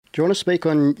Do you want to speak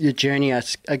on your journey, I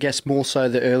guess more so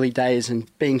the early days and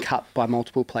being cut by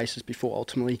multiple places before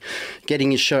ultimately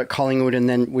getting your show at Collingwood, and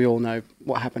then we all know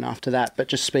what happened after that, but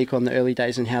just speak on the early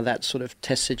days and how that sort of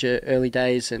tested your early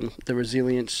days and the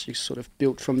resilience you sort of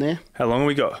built from there? How long have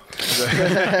we got?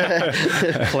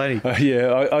 Plenty.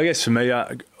 I guess for me,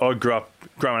 I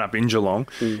growing up in Geelong,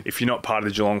 if you're not part of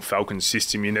the Geelong Falcons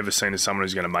system, you're never seen as someone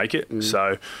who's going to make it.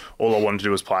 So all I wanted to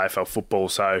do was play AFL football.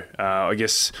 So I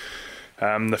guess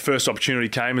the first opportunity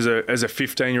came as a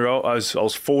 15-year-old. I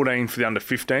was 14 for the under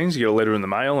 15s. You get a letter in the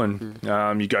mail,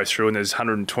 and you go through, and there's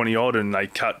 120 odd, and they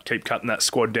keep cutting that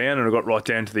squad down, and I got right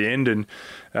down to the end and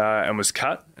was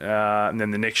cut. And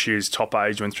then the next year's top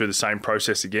age went through the same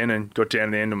process again and got down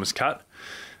to the end and was cut.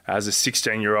 As a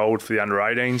 16-year-old for the under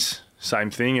 18s,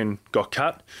 same thing, and got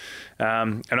cut.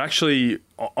 And actually,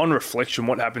 on reflection,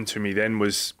 what happened to me then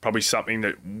was probably something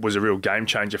that was a real game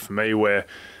changer for me, where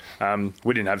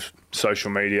we didn't have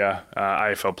social media.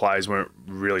 AFL players weren't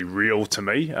really real to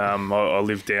me. I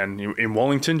lived down in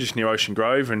Wallington, just near Ocean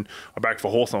Grove, and I backed for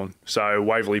Hawthorn. So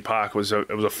Waverley Park was a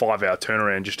 5-hour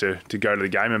turnaround just to go to the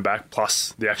game and back,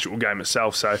 plus the actual game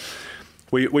itself. So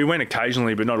we went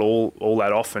occasionally, but not all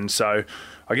that often. So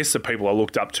I guess the people I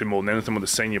looked up to more than anything were the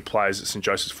senior players at St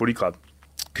Joseph's Footy Club.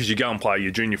 Because you go and play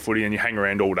your junior footy and you hang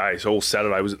around all day. So all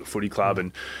Saturday was at the footy club,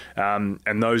 and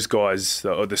those guys,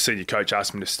 the senior coach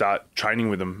asked me to start training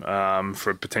with them for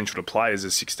a potential to play as a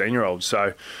 16-year-old.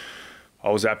 So I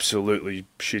was absolutely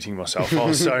shitting myself. I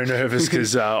was so nervous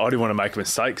because I didn't want to make a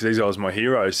mistake because these guys were my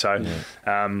heroes. So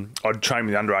I'd train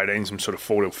with the under 18s from sort of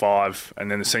 4 till 5,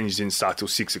 and then the seniors didn't start till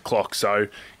 6 o'clock. So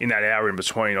in that hour in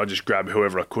between, I just grabbed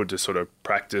whoever I could to sort of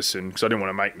practice, and because I didn't want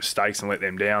to make mistakes and let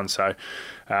them down. So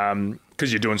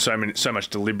because you're doing so much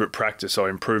deliberate practice, I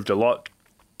improved a lot.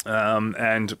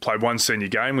 And played one senior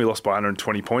game. We lost by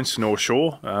 120 points to North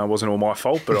Shore. It wasn't all my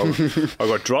fault, but I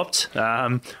got dropped. But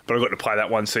I got to play that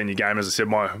one senior game. As I said,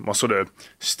 my sort of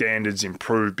standards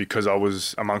improved because I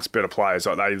was amongst better players.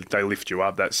 Like they lift you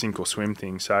up, that sink or swim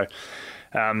thing. So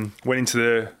went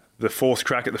into the fourth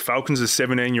crack at the Falcons as a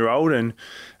 17-year-old, and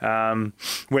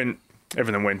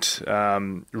everything went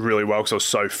really well because I was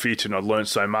so fit and I'd learnt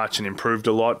so much and improved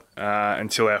a lot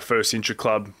until our first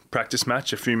intra-club practice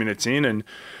match a few minutes in, and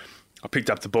I picked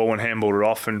up the ball and handballed it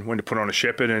off and went to put on a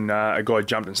shepherd, and a guy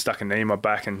jumped and stuck a knee in my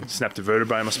back and snapped a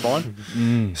vertebrae in my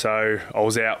spine. So I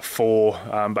was out for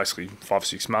basically 5 or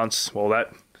 6 months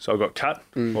so I got cut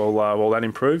while that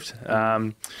improved.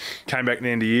 Came back at the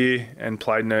end of the year and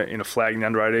played in a flag in the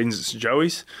under 18s at St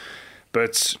Joey's.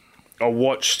 But I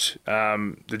watched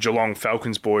the Geelong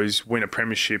Falcons boys win a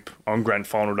premiership on grand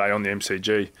final day on the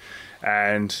MCG,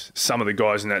 and some of the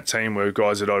guys in that team were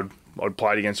guys that I'd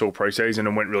played against all pre-season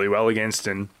and went really well against,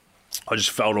 and I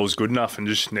just felt I was good enough and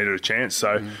just needed a chance.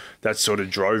 So that sort of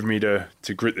drove me to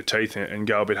grit the teeth and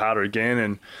go a bit harder again,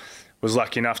 and was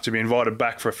lucky enough to be invited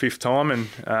back for a 5th time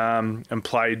and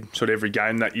played sort of every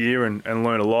game that year and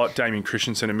learned a lot. Damien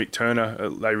Christensen and Mick Turner,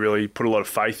 they really put a lot of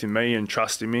faith in me and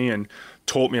trust in me and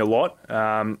taught me a lot.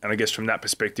 And I guess from that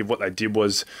perspective, what they did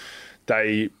was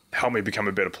they helped me become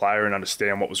a better player and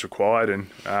understand what was required.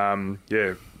 And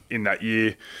in that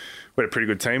year, we had a pretty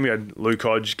good team. We had Luke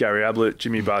Hodge, Gary Ablett,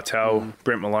 Jimmy Bartel,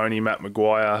 Brent Maloney, Matt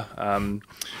Maguire,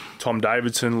 Tom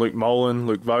Davidson, Luke Molan,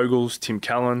 Luke Vogels, Tim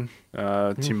Callan,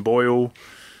 Tim Boyle,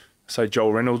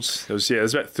 Joel Reynolds.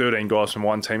 There's about 13 guys from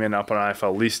one team ended up on an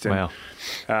AFL list. And,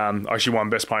 I actually won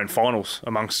best player in finals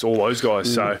amongst all those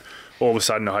guys. So all of a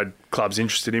sudden I had clubs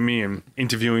interested in me and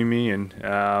interviewing me and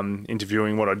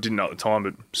interviewing what I didn't know at the time,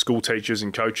 but school teachers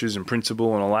and coaches and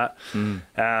principal and all that.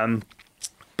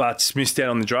 But missed out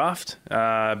on the draft.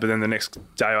 But then the next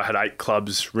day I had 8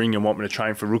 clubs ring and want me to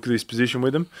train for rook of this position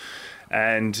with them,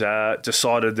 and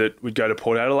decided that we'd go to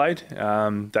Port Adelaide.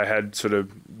 They had sort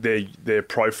of their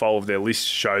profile of their list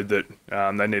showed that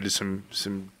they needed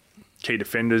some key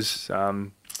defenders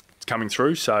coming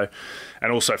through. So,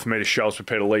 and also for me to show I was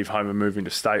prepared to leave home and move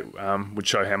into state would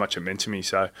show how much it meant to me.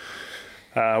 So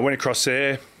went across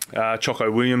there. Choco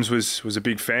Williams was a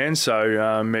big fan,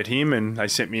 so met him and they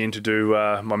sent me in to do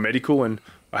my medical, and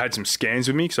I had some scans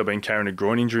with me because I've been carrying a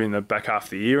groin injury in the back half of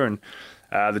the year, and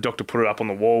the doctor put it up on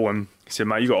the wall and he said,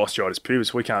 "Mate, you got osteitis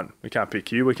pubis. We can't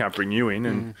pick you. We can't bring you in."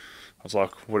 And I was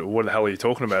like, "What the hell are you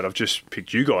talking about? I've just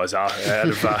picked you guys out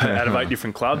of 8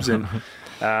 different clubs." And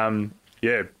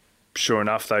sure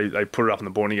enough, they put it up on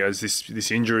the board and he goes,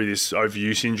 this injury, this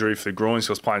overuse injury for the groin, so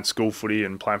I was playing school footy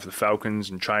and playing for the Falcons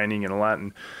and training and all that,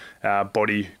 and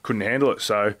body couldn't handle it.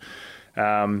 So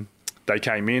they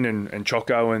came in and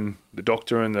Choco and the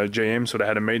doctor and the GM sort of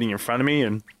had a meeting in front of me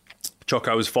and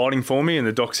Choco was fighting for me, and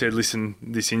the doc said, listen,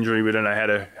 this injury, we don't know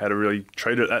how to really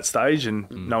treat it at that stage,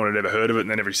 and no one had ever heard of it, and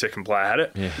then every second player had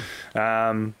it.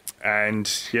 Yeah. And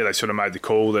they sort of made the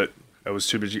call that it was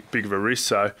too big of a risk.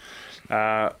 So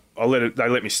they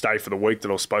let me stay for the week that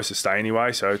I was supposed to stay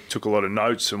anyway. So I took a lot of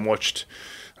notes and watched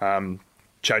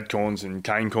Chad Corns and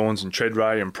Kane Corns and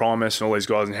Treadray and Primus and all these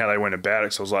guys and how they went about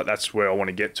it. So I was like, that's where I want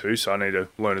to get to. So I need to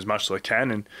learn as much as I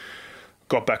can. And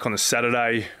got back on the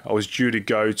Saturday. I was due to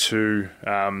go to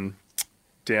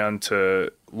down to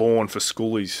Lawn for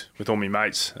schoolies with all my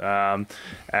mates.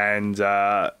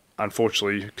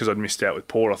 Unfortunately, because I'd missed out with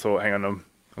Port, I thought, hang on, I'm going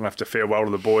to have to farewell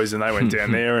to the boys. And they went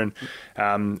down there. And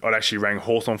I'd actually rang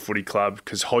Hawthorn Footy Club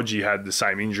because Hodgie had the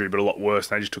same injury, but a lot worse.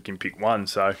 And they just took him pick one.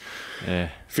 So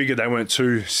figured they weren't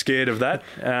too scared of that.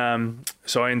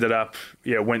 So I ended up,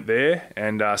 went there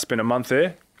and spent a month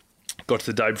there. Got to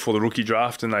the day before the rookie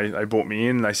draft and they brought me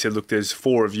in. And they said, look, there's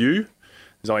 4 of you.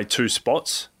 There's only 2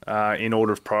 spots in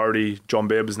order of priority. John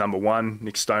Baird was number 1.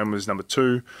 Nick Stone was number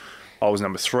 2. I was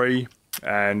number 3.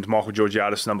 And Michael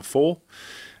Georgiadis was number 4.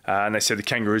 And they said the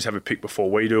Kangaroos have a pick before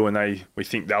we do, and we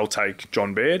think they'll take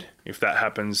John Baird. If that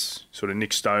happens, sort of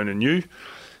Nick Stone and you.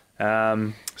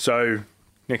 So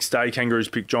next day, Kangaroos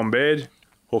picked John Baird,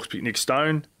 Hawks picked Nick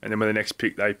Stone, and then with the next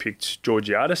pick, they picked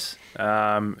Georgiadis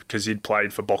because he'd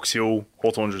played for Box Hill,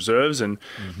 Hawthorn's reserves, and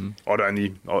I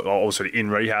was sort of in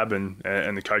rehab, and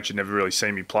the coach had never really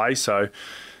seen me play, so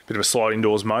bit of a slide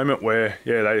indoors moment where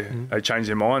they changed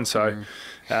their mind. So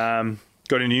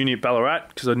got into uni at Ballarat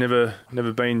because I'd never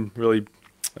been really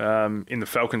in the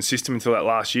Falcon system until that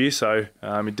last year. So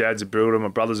my dad's a builder, my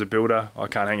brother's a builder. I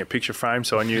can't hang a picture frame,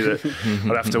 so I knew that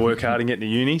I'd have to work hard and get into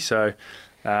uni. So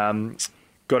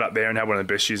got up there and had one of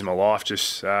the best years of my life,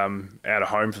 just out of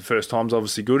home for the first time. It's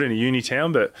obviously good in a uni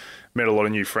town, but met a lot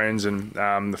of new friends, and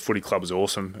the footy club was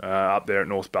awesome up there at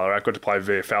North Ballarat. Got to play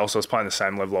VFL, so I was playing the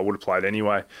same level I would have played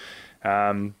anyway.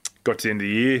 Got to the end of the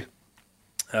year.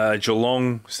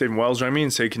 Geelong, Stephen Wells rang me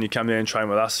and said, can you come down and train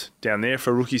with us down there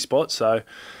for a rookie spot? So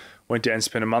went down and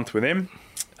spent a month with them.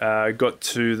 Got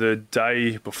to the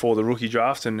day before the rookie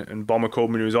draft and Bomber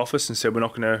called me to his office and said, we're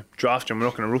not going to draft you and we're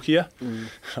not going to rookie you.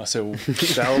 I said, well,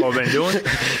 that's the hell I've been doing.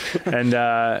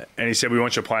 And he said, we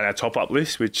want you to play on our top-up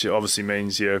list, which obviously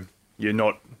means you're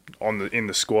not in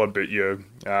the squad, but you're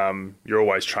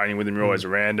always training with them, you're always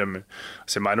around them. And I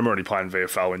said, mate, I'm already playing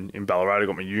VFL in Ballarat. I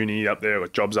got my uni up there, I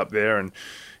got jobs up there. And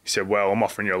he said, well, I'm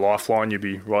offering you a lifeline. You'll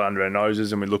be right under our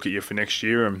noses and we look at you for next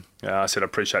year. And I said, I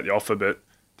appreciate the offer, but it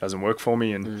doesn't work for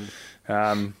me. And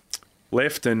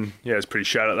left, and it was pretty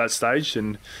shattered at that stage.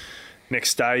 And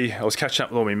next day, I was catching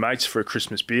up with all my mates for a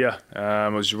Christmas beer.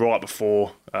 It was right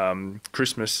before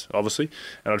Christmas, obviously,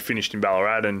 and I'd finished in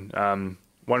Ballarat. And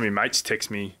one of my mates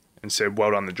texted me and said, well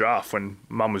done the draft, when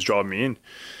Mum was driving me in.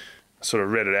 I sort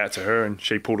of read it out to her, and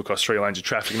she pulled across 3 lanes of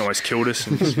traffic and almost killed us.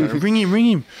 And just went, ring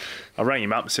him. I rang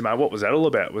him up and said, mate, what was that all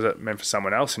about? Was that meant for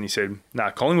someone else? And he said,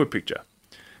 nah, Collingwood picked you.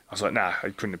 I was like, nah,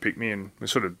 they couldn't have picked me. And we're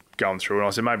sort of going through it. And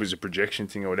I said, maybe it was a projection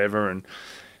thing or whatever. And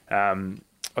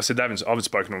I said, I haven't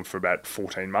spoken to them for about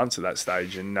 14 months at that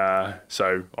stage. And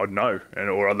so I'd know,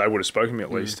 or they would have spoken to me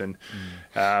at least. And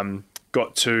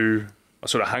I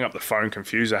sort of hung up the phone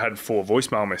confused. I had 4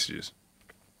 voicemail messages.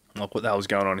 I'm like, what the hell's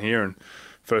going on here? And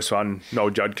first one, Noel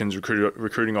Judkins,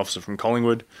 recruiting officer from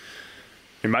Collingwood.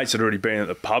 My mates had already been at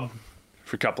the pub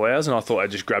for a couple of hours, and I thought I'd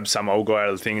just grab some old guy out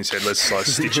of the thing and said, let's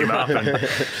stitch him up.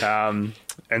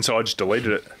 And so I just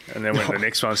deleted it. And then went to the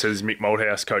next one and says, Mick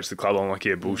Malthouse coached the club. I'm like,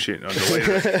 yeah, bullshit. And I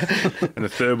deleted it. And the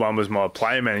third one was my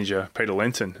player manager, Peter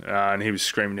Lenton. And he was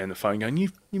screaming down the phone going, you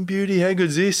beauty, how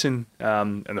good's this? And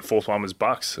the fourth one was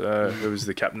Bucks, who was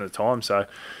the captain at the time. So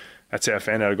that's how I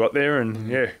found out I got there.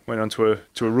 And went on to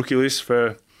a rookie list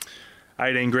for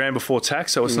 18 grand before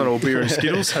tax, so it's not all beer and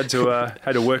Skittles. Had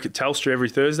to work at Telstra every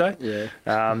Thursday.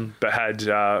 But I had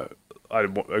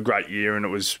a great year, and it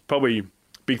was probably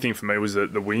big thing for me was the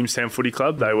Williamstown Footy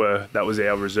Club. That was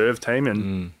our reserve team,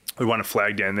 and we won a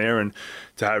flag down there. And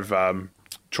to have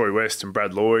Troy West and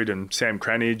Brad Lloyd and Sam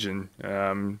Cranage and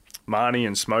Marnie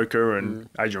and Smoker and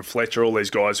Adrian Fletcher, all these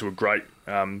guys who were great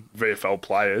VFL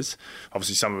players,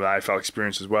 obviously some of the AFL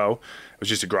experience as well. It was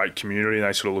just a great community, and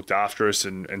they sort of looked after us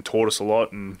and taught us a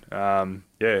lot. And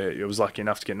it was lucky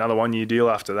enough to get another 1-year deal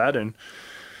after that, and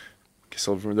I guess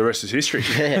the rest is history.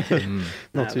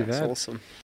 Not too bad. That's awesome.